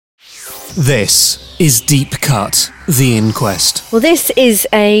This is Deep Cut, The Inquest. Well, this is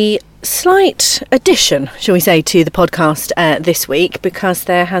a slight addition, shall we say, to the podcast this week, because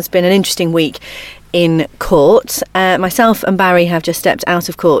there has been an interesting week in court. Myself and Barry have just stepped out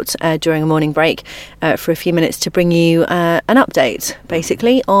of court during a morning break for a few minutes to bring you an update,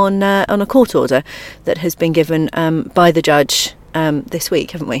 basically, on a court order that has been given by the judge this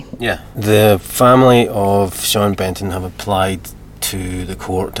week, haven't we? Yeah. The family of Sean Benton have applied to the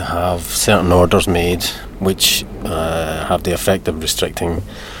court to have certain orders made which have the effect of restricting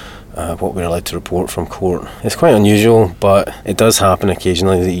what we're allowed to report from court. It's quite unusual, but it does happen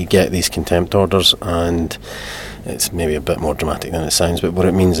occasionally that you get these contempt orders, and it's maybe a bit more dramatic than it sounds, but what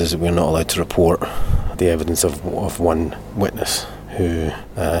it means is that we're not allowed to report the evidence of one witness who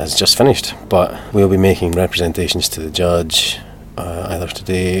has just finished. But we'll be making representations to the judge either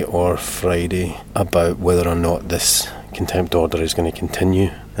today or Friday about whether or not this contempt order is going to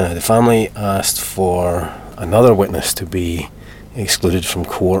continue. The family asked for another witness to be excluded from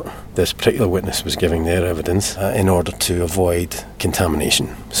court. This particular witness was giving their evidence in order to avoid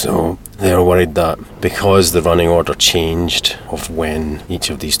contamination. So they are worried that because the running order changed of when each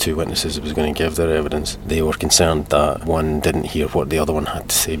of these two witnesses was going to give their evidence, they were concerned that one didn't hear what the other one had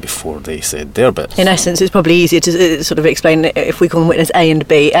to say before they said their bit. In essence, it's probably easier to sort of explain if we call them witness A and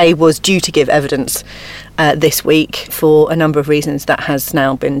B. A was due to give evidence this week for a number of reasons. That has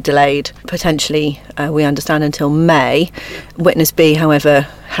now been delayed, potentially, we understand, until May. Witness B, however,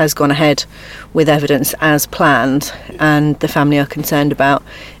 has gone ahead with evidence as planned, and the family are concerned about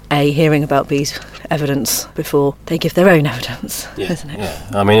hearing about B's evidence before they give their own evidence, isn't it? Yeah.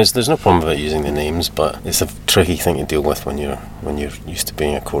 I mean, there's no problem about using the names, but it's a tricky thing to deal with when you're used to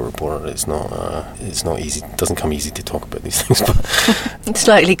being a court reporter. It's not easy. It doesn't come easy to talk about these things. But I'm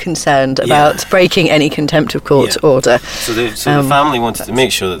slightly concerned about breaking any contempt of court order. So the family wanted to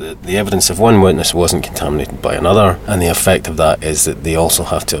make sure that the evidence of one witness wasn't contaminated by another, and the effect of that is that they also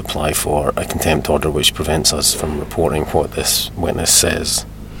have to apply for a contempt order which prevents us from reporting what this witness says,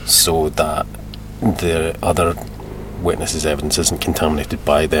 so that the other witness's evidence isn't contaminated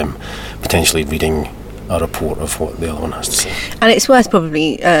by them potentially reading a report of what the other one has to say. And it's worth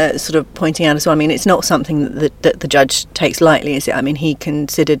probably sort of pointing out as well, I mean, it's not something that the judge takes lightly, is it? I mean, he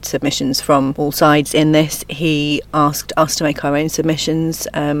considered submissions from all sides in this. He asked us to make our own submissions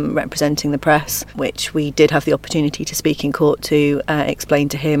representing the press, which we did have the opportunity to speak in court to explain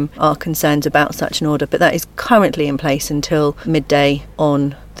to him our concerns about such an order. But that is currently in place until midday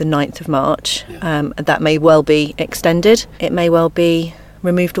on the 9th of March. That may well be extended. It may well be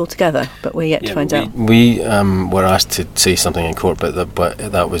removed altogether, but we're yet to find out. We were asked to say something in court, but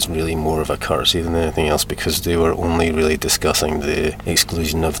that was really more of a courtesy than anything else, because they were only really discussing the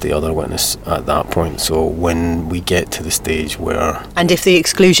exclusion of the other witness at that point. So when we get to the stage where... And if the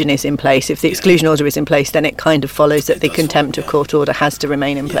exclusion is in place, if the exclusion order is in place, then it kind of follows that the contempt of court order has to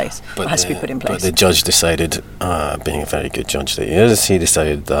remain in place, or has to be put in place. But the judge decided, being a very good judge that he is, he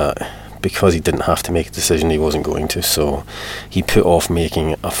decided that because he didn't have to make a decision, he wasn't going to, so he put off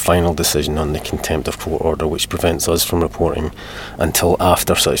making a final decision on the contempt of court order, which prevents us from reporting until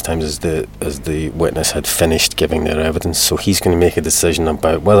after such times as the witness had finished giving their evidence. So he's going to make a decision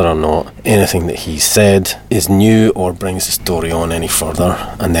about whether or not anything that he said is new or brings the story on any further,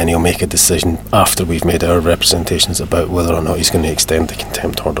 and then he'll make a decision after we've made our representations about whether or not he's going to extend the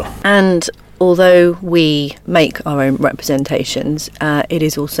contempt order. And although we make our own representations, it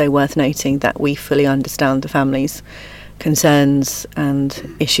is also worth noting that we fully understand the family's concerns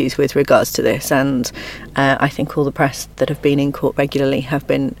and issues with regards to this, and I think all the press that have been in court regularly have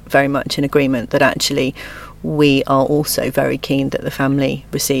been very much in agreement that actually we are also very keen that the family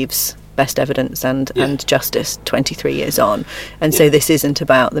receives best evidence and justice 23 years on. And so this isn't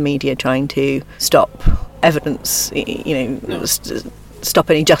about the media trying to stop evidence,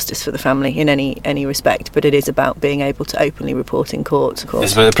 stop any justice for the family in any respect, but it is about being able to openly report in court.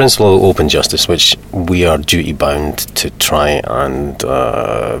 It's about the principle of open justice, which we are duty bound to try and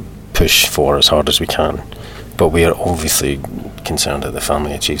push for as hard as we can. But we are obviously concerned that the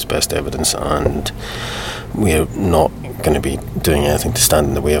family achieves best evidence, and we are not going to be doing anything to stand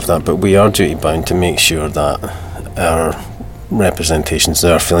in the way of that. But we are duty bound to make sure that our representations,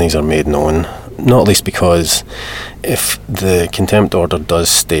 our feelings are made known, not least because if the contempt order does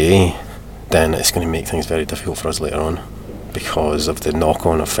stay, then it's going to make things very difficult for us later on, because of the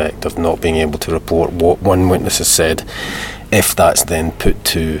knock-on effect of not being able to report what one witness has said if that's then put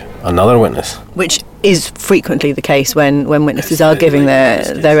to another witness. Which is frequently the case when witnesses are giving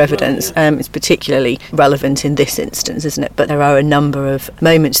their evidence. It's particularly relevant in this instance, isn't it? But there are a number of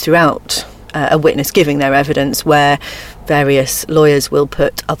moments throughout a witness giving their evidence, where various lawyers will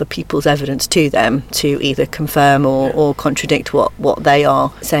put other people's evidence to them to either confirm or contradict what they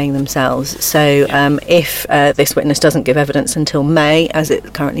are saying themselves. So if this witness doesn't give evidence until May, as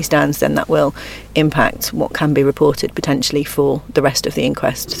it currently stands, then that will impact what can be reported potentially for the rest of the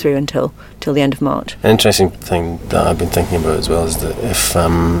inquest through until the end of March. An interesting thing that I've been thinking about as well is that if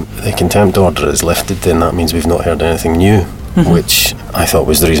the contempt order is lifted, then that means we've not heard anything new, which I thought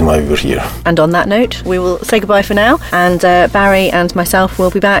was the reason why we were here. And on that note, we will say goodbye for now, and Barry and myself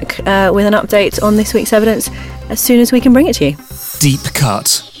will be back with an update on this week's evidence as soon as we can bring it to you. Deep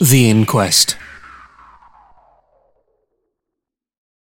Cut, The Inquest.